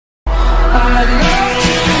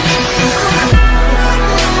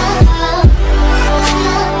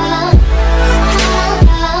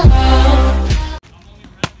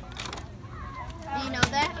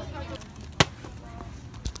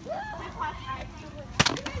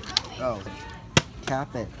Oh.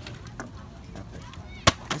 Cap it. Cap it.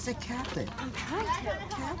 I said cap it. I'm trying to.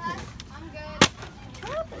 Cap it. I'm good.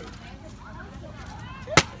 Cap it.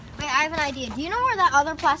 Wait, I have an idea. Do you know where that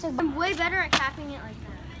other plastic... I'm way better at capping it like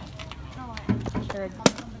that. No, I should.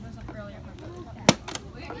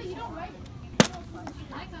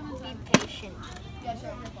 Be patient. Yeah,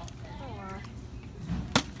 sure.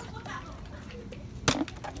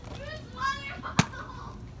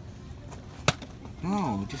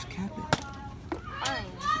 No, just cap it. Fine.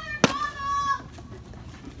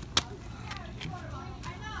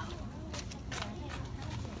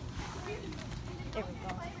 There we go.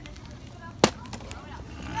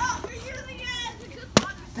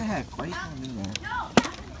 What the heck? Why are you telling me that?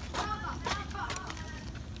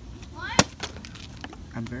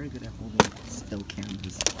 I'm very good at holding still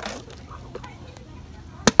cameras.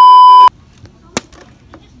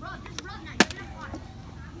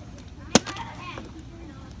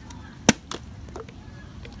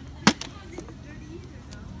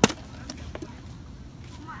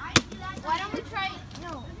 Why don't we try...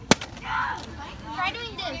 No. Try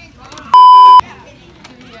doing this.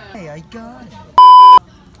 Hey, I got it.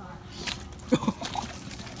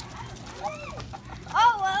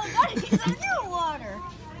 Oh, well, gotta get some new water.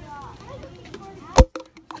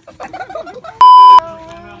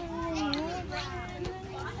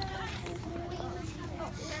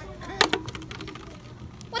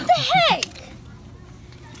 What the heck?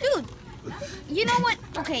 Dude, you know what?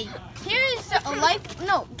 Okay, here is a life...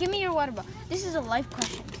 No, give me your water bottle. This is a life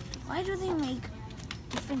question. Why do they make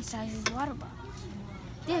different sizes water bottles?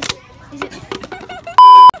 This is it.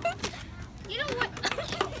 You know what?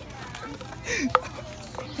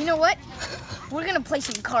 You know what? We're gonna play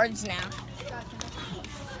some cards now.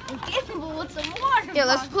 Gamble with some water. Yeah,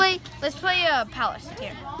 let's play Palace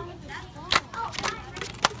here.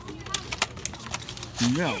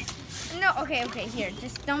 No. No, okay, here.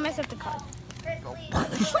 Just don't mess up the cards.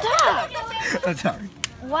 Stop! I'm sorry.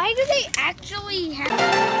 Why do they actually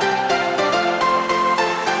have...